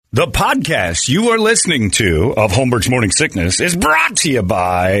The podcast you are listening to of Holmberg's Morning Sickness is brought to you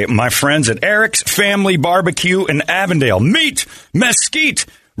by my friends at Eric's Family Barbecue in Avondale. Meet, mesquite,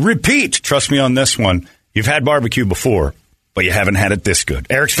 repeat. Trust me on this one. You've had barbecue before, but you haven't had it this good.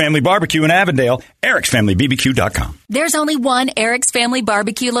 Eric's Family Barbecue in Avondale, ericsfamilybbq.com. There's only one Eric's Family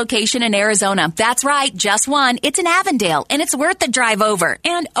Barbecue location in Arizona. That's right, just one. It's in Avondale, and it's worth the drive over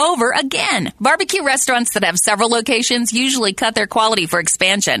and over again. Barbecue restaurants that have several locations usually cut their quality for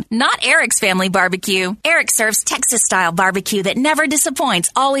expansion. Not Eric's Family Barbecue. Eric serves Texas-style barbecue that never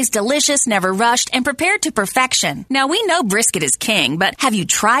disappoints, always delicious, never rushed, and prepared to perfection. Now, we know brisket is king, but have you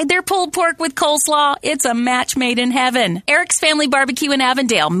tried their pulled pork with coleslaw? It's a match made in heaven. Eric's Family Barbecue in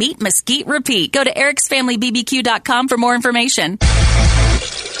Avondale. Meet, mesquite, repeat. Go to ericsfamilybbq.com for more information.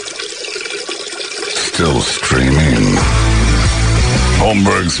 Still streaming.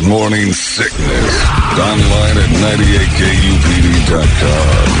 Holmberg's Morning Sickness. Online at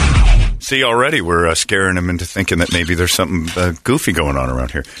 98kupd.com. See, already we're scaring him into thinking that maybe there's something goofy going on around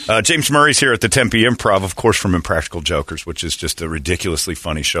here. James Murray's here at the Tempe Improv, of course, from Impractical Jokers, which is just a ridiculously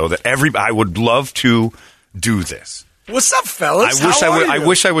funny show that I would love to do this. What's up, fellas? I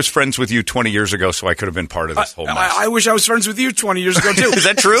wish I was friends with you 20 years ago so I could have been part of this whole mess. I wish I was friends with you 20 years ago, too. Is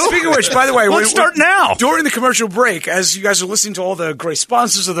that true? Speaking of which, by the way, let's start now. During the commercial break, as you guys are listening to all the great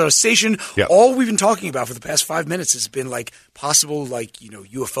sponsors of the station, all we've been talking about for the past 5 minutes has been like possible,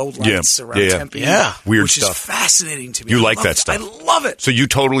 UFO lights around Tempe. Yeah, weird which stuff. Which is fascinating to me. You like that stuff? I love it. So you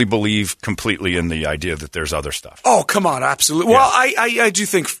totally believe completely in the idea that there's other stuff? Oh, come on, absolutely. Well, I do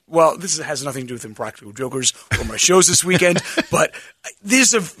think, this has nothing to do with Impractical Jokers or my shows this weekend, but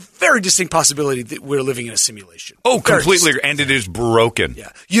there's a very distinct possibility that we're living in a simulation. Oh, very completely, distinct. and it is broken.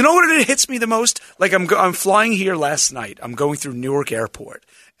 Yeah. You know what it hits me the most? Like I'm flying here last night. I'm going through Newark Airport,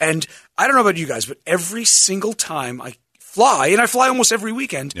 and I don't know about you guys, but every single time I fly, and I fly almost every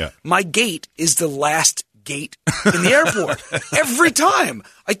weekend, my gate is the last gate in the airport. Every time.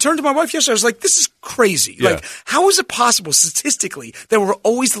 I turned to my wife yesterday. I was like, this is crazy. Yeah. Like, how is it possible statistically that we're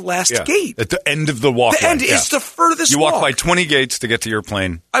always the last gate? At the end of the walkway. The end is the furthest You walk by 20 gates to get to your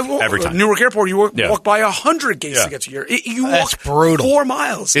plane every time. Newark Airport, you walk by 100 gates to get to you That's walk brutal. 4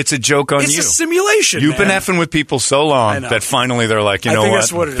 miles. It's a joke on you. It's a simulation, You've been effing with people so long that finally they're like, you know what?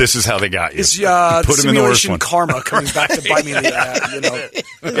 That's what it is. This is how they got you. It's Put them in the worst one. karma coming back to bite me in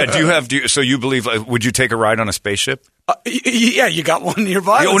the so you believe, would you take a ride on a spaceship? Yeah, you got one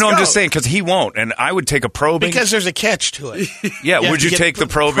nearby. I'm just saying, because he won't, and I would take a probing. Because there's a catch to it. Would you take the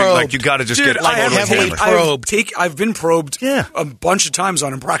probing? Like, you got to just get it heavily probed. I've been probed a bunch of times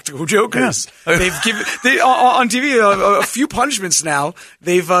on Impractical Jokers. They've given on TV a few punishments now.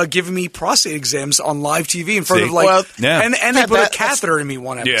 They've given me prostate exams on live TV in front of and they put a catheter in me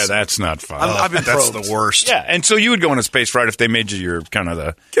one episode. Yeah, that's not fun. I've been That's probed. the worst. Yeah, and so you would go on a space ride if they made you your kind of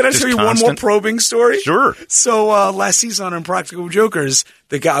the. Can I tell you one more probing story? Sure. So last season on Impractical Jokers,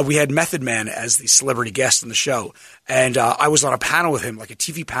 we had Method Man as the celebrity guest on the show, and I was on a panel with him, like a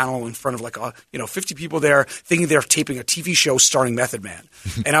TV panel in front of 50 people there, thinking they're taping a TV show starring Method Man,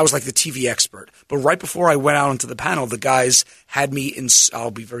 and I was like the TV expert. But right before I went out onto the panel, the guys had me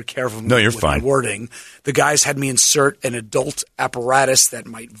I'll be very careful with my wording. The guys had me insert an adult apparatus that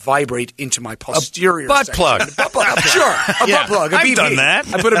might vibrate into my posterior butt section. plug. Butt plug. Sure, a butt plug. A I've BP. done that.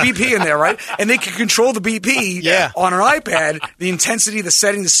 I put a BP in there, right? And they could control the BP on an iPad, the intensity, the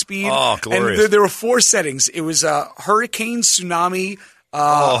setting, the speed. Oh, glorious. And there were 4 settings. It was hurricane, tsunami,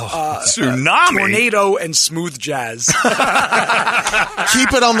 tsunami, tornado, and smooth jazz.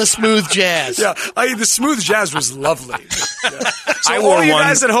 Keep it on the smooth jazz. Yeah, the smooth jazz was lovely. Yeah. So I all wore you one.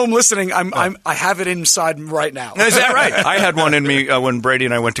 guys at home listening, I have it inside right now. Is that right? I had one in me when Brady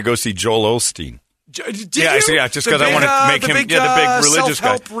and I went to go see Joel Osteen. Just because I want to make him the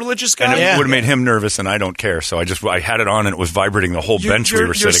big religious guy. And it would have made him nervous, and I don't care. So I had it on, and it was vibrating the whole bench we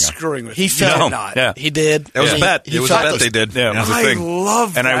were sitting on. Screwing with He me. felt not. Yeah. He did. It was a bet. It was a bet they did. Yeah, it was a thing. I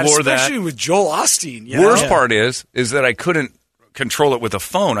love that, I wore that. especially with Joel Osteen. Worst part is that I couldn't control it with a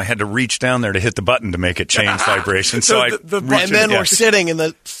phone. I had to reach down there to hit the button to make it change vibration. So and then we're sitting, and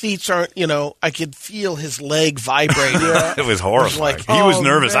the seats aren't. I could feel his leg vibrate. It was horrifying. He was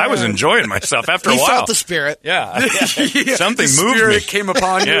nervous. Man. I was enjoying myself after a while. He felt the spirit. Yeah. Something the moved spirit me. Came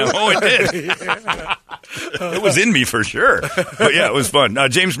upon you. Yeah. Oh, it did. It was in me for sure. But yeah, it was fun.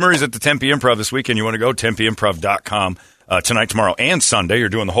 James Murray's at the Tempe Improv this weekend. You want to go? TempeImprov.com. Tonight, tomorrow, and Sunday. You're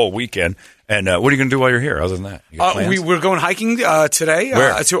doing the whole weekend. And what are you going to do while you're here other than that? We're going hiking today.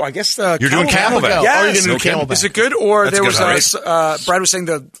 Where? I guess you're doing Camelback. Yes. Are you going to do Camelback? Is it good? Or That's there good, was Brad was saying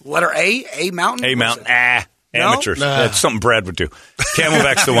the letter A mountain? A mountain. Amateurs. No? That's something Brad would do.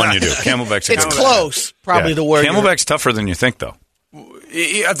 Camelback's the one you do. Camelback's It's close, probably the word. Camelback's tougher than you think, though.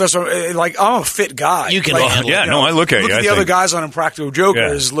 That's like, I'm a fit guy. You can like, handle it. Yeah, no, I look at you. Look at I the other think- guys on Impractical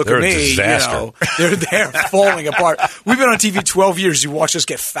Jokers. Yeah, Look they're at a me. disaster. They're falling apart. We've been on TV 12 years. You watch us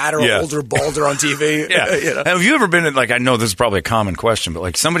get fatter, older, balder on TV. Yeah. Have you ever been in, like, I know this is probably a common question, but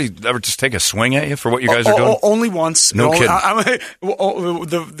like somebody ever just take a swing at you for what you guys are doing? Only once. No kidding.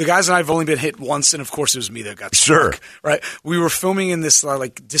 The guys and I have only been hit once, and of course it was me that got Sure. struck, right? We were filming in this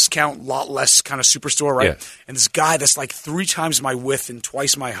like discount, lot less kind of superstore, right? Yeah. And this guy that's like 3 times my width and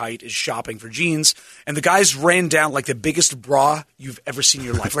twice my height is shopping for jeans, and the guys ran down like the biggest bra you've ever seen in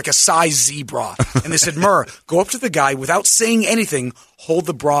your life, like a size Z bra. And they said, Murr, go up to the guy without saying anything, hold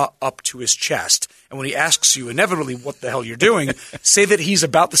the bra up to his chest. And when he asks you inevitably what the hell you're doing, say that he's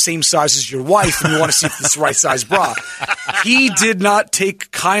about the same size as your wife and you want to see if it's the right size bra. He did not take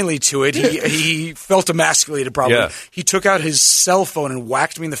kindly to it. He felt emasculated probably. Yeah. He took out his cell phone and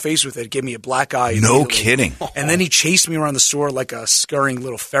whacked me in the face with it, gave me a black eye. No immediately. kidding. And then he chased me around the store like a scurrying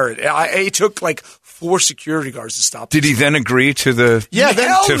little ferret. It took like 4 security guards to stop Did he then agree to the? Yeah, then-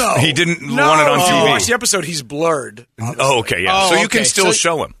 Hell to- no. He didn't No. want it on If you TV. watch the episode, he's blurred. Oh, okay, yeah. Oh, so you can okay. still So-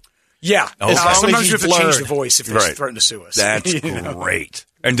 show him. Yeah. Okay. Sometimes He's you have to change blurred. the voice if they Right. threaten to sue us. That's You know? great.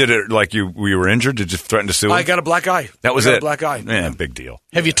 And did it like you were injured? Did you threaten to sue him? I got a black eye. That was I got it. A black eye. Yeah, big deal.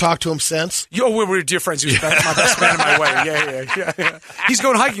 Have you talked to him since? Yo, we were dear friends. He was my best man in my way. Yeah. He's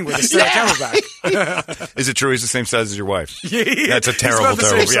going hiking with us. Camelback. Is it true he's the same size as your wife? Yeah. That's a He's terrible, about the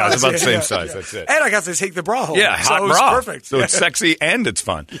same terrible. Yeah, it's size. about the same Yeah. size. That's it. And I got to take the bra home. Yeah, so hot it was bra. perfect. So it's sexy and it's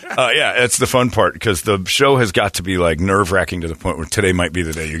fun. Yeah, it's the fun part because the show has got to be like nerve wracking to the point where today might be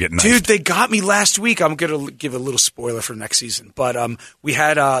the day you get knifed. Dude, they got me last week. I'm going to give a little spoiler for next season. But we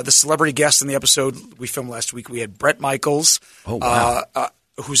had the celebrity guest in the episode we filmed last week. We had Bret Michaels. Oh, wow.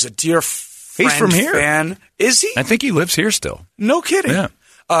 Who's a dear friend, from here. fan. Is he? I think he lives here still. No kidding. Yeah.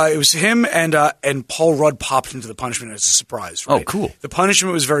 It was him and Paul Rudd popped into the punishment as a surprise. Right? Oh, cool. The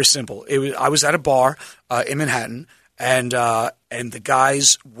punishment was very simple. I was at a bar in Manhattan, and the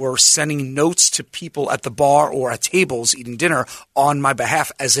guys were sending notes to people at the bar or at tables eating dinner on my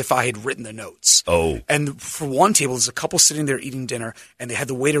behalf as if I had written the notes. Oh. And for one table, there's a couple sitting there eating dinner, and they had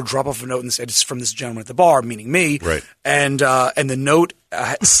the waiter drop off a note and said, it's from this gentleman at the bar, meaning me. Right. And the note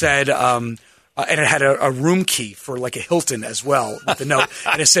said, and it had a room key for like a Hilton as well with the note.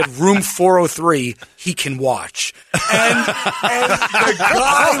 And it said, room 403, he can watch. And the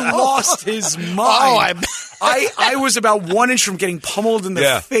guy lost his mind. I was about 1 inch from getting pummeled in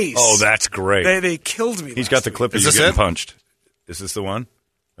the face. Oh, that's great. They killed me. He's last got the week. clip of Is you this getting it? punched. Is this the one?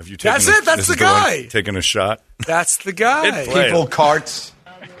 Have you taken That's it. That's this the is one? guy. Taking a shot. That's the guy. Play it. People, carts.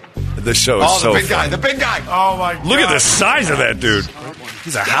 This show is Oh, so the big guy. fun. The big guy. Oh, my God. Look at the size of that dude.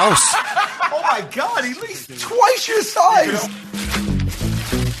 He's a house. Oh, my God. He's at least twice your size.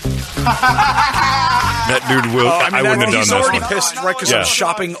 That dude will. I wouldn't have done He's this already one. pissed, right? Because Yeah. I'm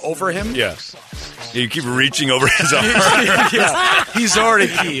shopping over him. Yeah. You keep reaching over his arm. Yeah. He's already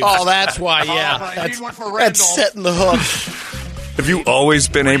peeved. Oh, that's why, yeah. I need one for That's Randall. setting the hook. Have you always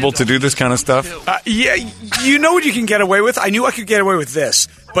been able to do this kind of stuff? Yeah, you know what you can get away with? I knew I could get away with this,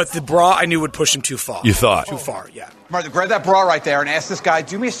 but the bra I knew would push him too far. You thought? Too far, yeah. Martha, grab that bra right there and ask this guy,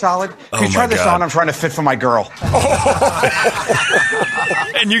 do me a solid. Can you try my this God. on? I'm trying to fit for my girl.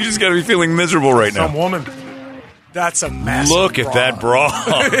 And you just got to be feeling miserable right now. woman. That's a massive Look at that bra.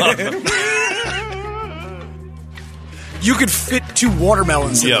 You could fit 2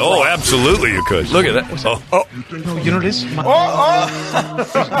 watermelons in Yeah. the Oh, bra. absolutely. You could. Look at that. Oh.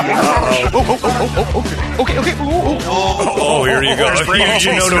 Oh, here you go.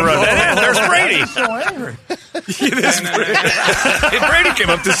 You know to run. There's Brady. Brady came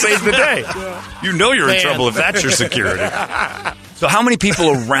up to save the day. You know you're in Man. trouble if that's your security. So, how many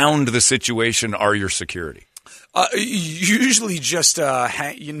people around the situation are your security? Usually just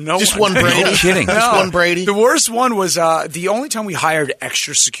Just one Brady. No kidding. Just one Brady. The worst one was the only time we hired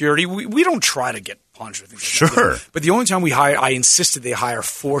extra security. We don't try to get punched or things like that. Sure. But the only time I insisted they hire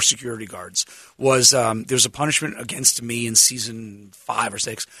 4 security guards was there was a punishment against me in season 5 or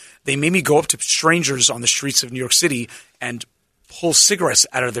 6. They made me go up to strangers on the streets of New York City and pull cigarettes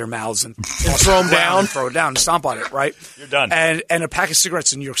out of their mouths and throw 'em down? and throw it down, and stomp on it, right? You're done. And a pack of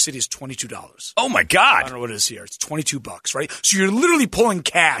cigarettes in New York City is $22. Oh, my I God. don't know what it is here. It's $22, right? So you're literally pulling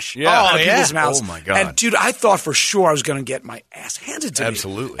cash Yeah. out Oh, of yeah. people's mouths. Oh, my God. And dude, I thought for sure I was going to get my ass handed to me.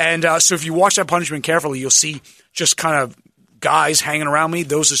 Absolutely. And so if you watch that punishment carefully, you'll see just kind of guys hanging around me.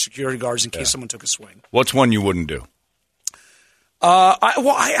 Those are security guards in case someone took a swing. What's one you wouldn't do?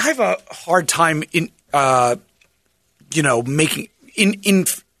 I have a hard time in making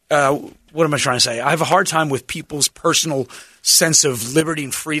what am I trying to say? I have a hard time with people's personal sense of liberty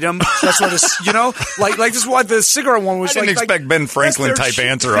and freedom. So that's what it's, like this is why the cigarette one was I didn't expect Ben Franklin type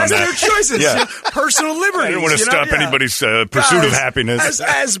answer on that. That's their choices. Yeah. Personal liberty. I don't want to stop anybody's pursuit of happiness.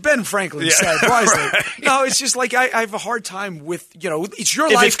 As Ben Franklin said wisely. Right. No, it's just like I have a hard time with, it's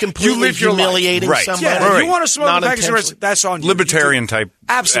your life. It's completely you live your humiliating life. somebody. Yeah, right. You want to smoke a pack of cigarettes, that's on you. Libertarian type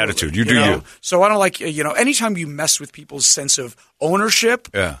attitude. You do you. So I don't like, anytime you mess with people's sense of ownership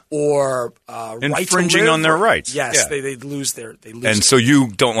or infringing right on their rights. Yes, they lose their. And so you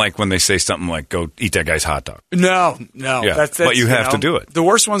don't like when they say something like, go eat that guy's hot dog. No. Yeah. That's, but you have to do it. The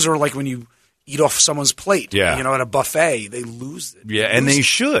worst ones are like when you eat off someone's plate. Yeah. At a buffet, they lose it. Yeah, and they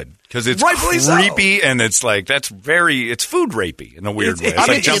should. Because it's Rightfully creepy so. and it's like, it's food rapey in a weird way. It's I've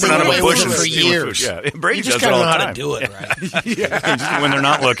like been jumping getting out of away a bush with and it for stealing years. food. Yeah, Brady You just does it gotta all know the how time. to do it right. When they're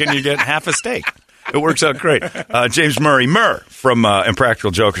not looking, you get half a steak. It works out great. James Murray from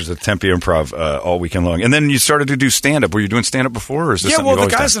Impractical Jokers at Tempe Improv all weekend long. And then you started to do stand-up. Were you doing stand-up before? Or is this something the you've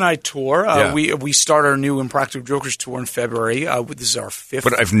always guys done? and I tour. We start our new Impractical Jokers tour in February. This is our 5th.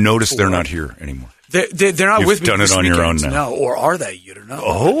 But I've noticed tour. they're not here anymore. They're not You've with me. done it this on your weekend. own now. No, or are they? You don't know.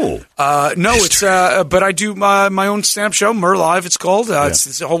 Oh. No, it's but I do my own stand-up show, Mur Live. It's called.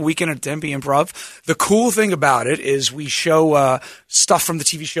 It's a whole weekend at Tempe Improv. The cool thing about it is we show stuff from the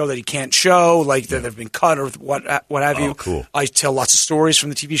TV show that he can't show, like that have been cut or what have you. Cool. I tell lots of stories from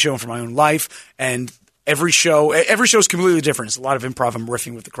the TV show and from my own life, and every show is completely different. It's a lot of improv. I'm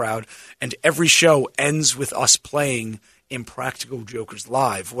riffing with the crowd, and every show ends with us playing Impractical Jokers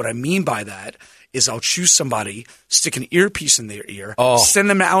live. What I mean by that is I'll choose somebody, stick an earpiece in their ear, send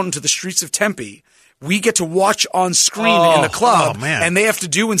them out into the streets of Tempe. We get to watch on screen in the club, and they have to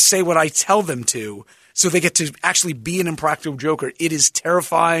do and say what I tell them to. So they get to actually be an Impractical Joker. It is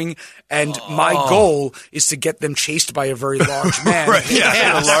terrifying, and my goal is to get them chased by a very large man.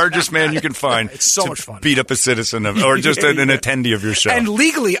 The largest man you can find. It's so much fun. Beat up a citizen or just an attendee of your show. And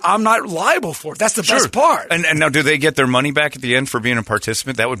legally, I'm not liable for it. That's the best part. And now, do they get their money back at the end for being a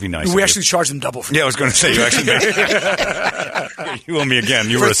participant? That would be nice. We actually charge them double for it. Yeah, I was going to say, you actually you owe me again.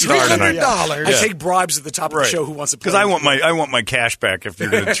 You were a star tonight. $300. I take bribes at the top of the show who wants to play. Because I want my cash back if you're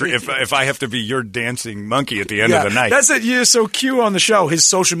going to if I have to be your dancing monkey at the end of the night. That's it. Yeah, so Q on the show, his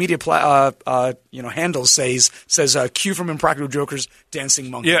social media handle says Q from Impractical Jokers dancing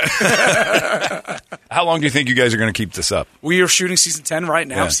monkey. Yeah. How long do you think you guys are going to keep this up? We are shooting season 10 right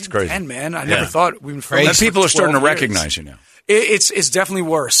now. Yeah, it's season crazy. 10, man. I never thought we've been filming. And people are starting to 12 years. recognize you now. It's definitely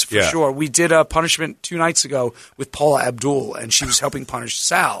worse, for sure. We did a punishment 2 nights ago with Paula Abdul, and she was helping punish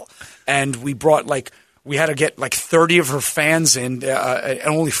Sal. And we brought we had to get 30 of her fans in, and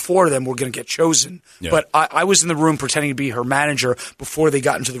only 4 of them were going to get chosen. Yeah. But I was in the room pretending to be her manager before they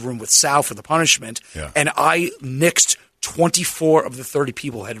got into the room with Sal for the punishment. Yeah. And I nixed 24 of the 30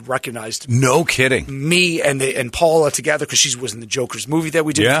 people had recognized no kidding me and Paula together because she was in the Joker's movie that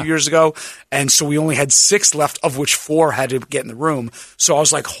we did a few years ago, and so we only had 6 left, of which 4 had to get in the room. So I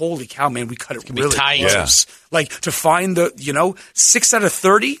was like, "Holy cow, man, we cut it really close." Yeah. Like to find the 6 out of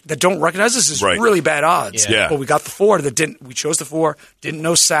 30 that don't recognize us is really bad odds. Yeah. But we got the 4 that didn't. We chose the 4, didn't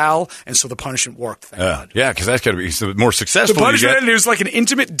know Sal, and so the punishment worked. Thank God. Yeah, because that's got to be more successful. The punishment is like an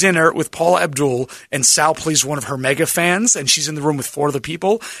intimate dinner with Paula Abdul, and Sal plays one of her mega fans, and she's in the room with 4 other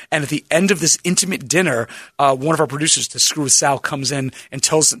people. And at the end of this intimate dinner, one of our producers, to screw with Sal, comes in and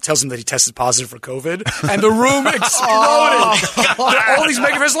tells him that he tested positive for COVID, and the room exploded. All these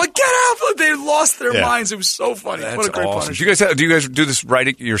mega fans are like, "Get out!" They lost their minds. It was so funny. That's what a great awesome. punishment. Do you guys do this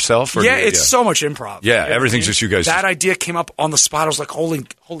writing yourself? Or It's so much improv. Yeah, everything's just you guys. That idea came up on the spot. I was like, holy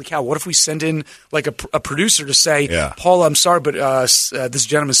cow, what if we send in like a producer to say, Paula, I'm sorry, but this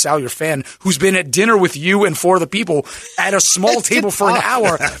gentleman, Sal, your fan, who's been at dinner with you and 4 other people at a small table for an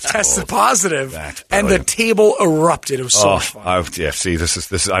hour, tested positive, and the table erupted. It was so much fun. See, this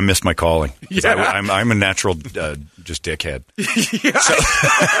is I missed my calling. Yeah. I'm a natural just dickhead. So,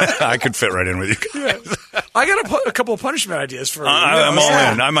 I could fit right in with you guys. I got a couple of punishment ideas for you. I'm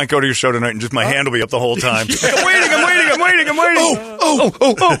all in. I might go to your show tonight and just my hand will be up the whole time. I'm waiting.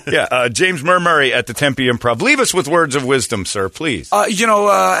 Oh. Yeah, James Murray at the Tempe Improv. Leave us with words of wisdom, sir, please.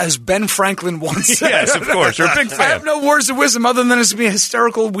 As Ben Franklin once said. Yes, of course. You're a big fan. I have no words of wisdom other than it's going to be a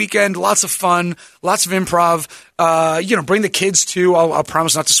hysterical weekend, lots of fun, lots of improv. Bring the kids too. I'll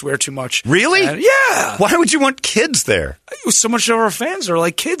promise not to swear too much. Really? Yeah. Why would you want kids there? So much of our fans are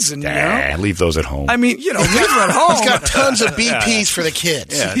like kids, and leave those at home. I mean, leave them at home. He's got tons of BPs for the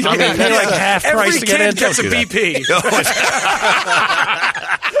kids. Yeah. I mean, they're like half price Every to get kid in. gets a BP.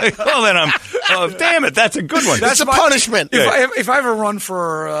 Well, then Oh, damn it. That's a good one. That's a punishment. If I ever run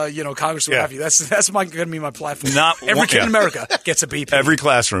for Congress or what have you, that's going to be my platform. Every kid in America gets a BP. Every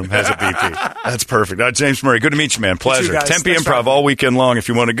classroom has a BP. That's perfect. James Murray, good to meet you, man. Pleasure. guys. Tempe Thanks Improv all weekend long. If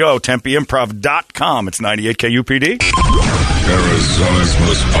you want to go, TempeImprov.com. It's 98 KUPD. Arizona's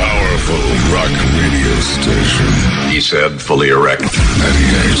most powerful rock radio station. He said, fully erect. 98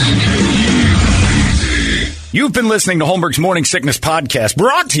 KUPD. You've been listening to Holmberg's Morning Sickness Podcast,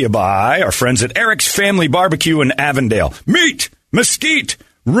 brought to you by our friends at Eric's Family Barbecue in Avondale. Meet, mesquite,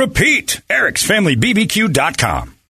 repeat. Eric'sFamilyBBQ.com.